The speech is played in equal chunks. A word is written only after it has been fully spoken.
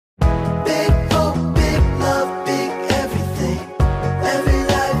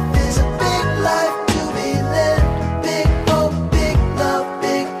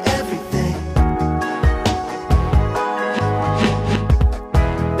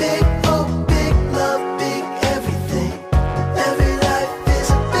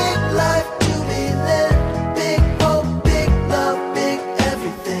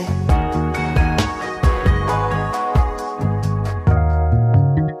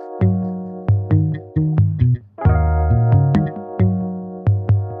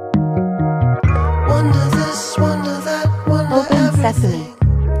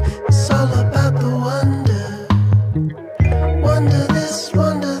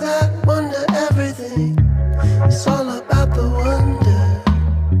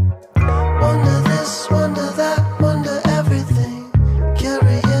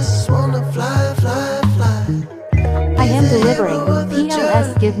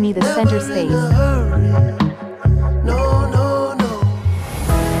me the center space. No, no, no.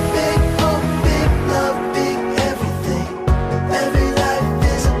 Big hope, big love, big everything. Every life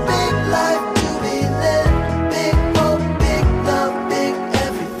is a big life to be lived. Big hope, big love, big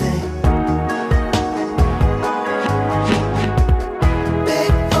everything.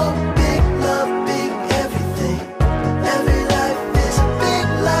 Big hope, big love, big everything. Every life is a big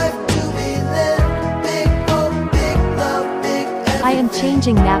life to be lived. Big hope, big love, big everything. I am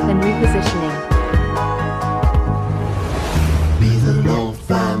changing map and repositioning. Be the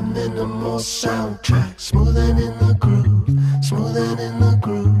lo-fi minimal soundtrack, smooth and in the groove, smooth and in the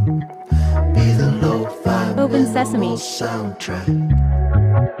groove. Be the lo-fi Open sesame. minimal soundtrack.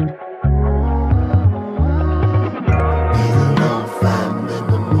 Be the lo-fi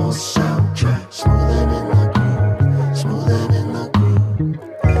minimal soundtrack, smooth and in the groove, smooth and in the groove.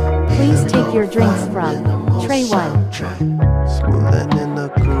 Be Please the take your drinks lo-fi from minimal tray 1. soundtrack, smooth and in the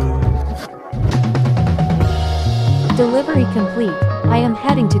groove. Delivery complete. I am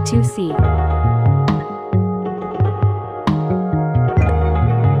heading to 2C.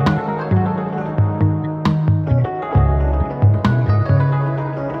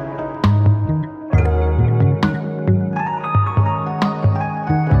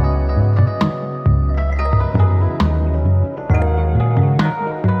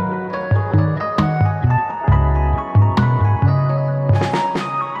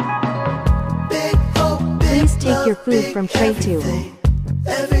 Big hope, big Please take your love, food big from tray 2. everything.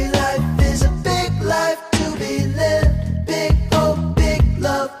 Every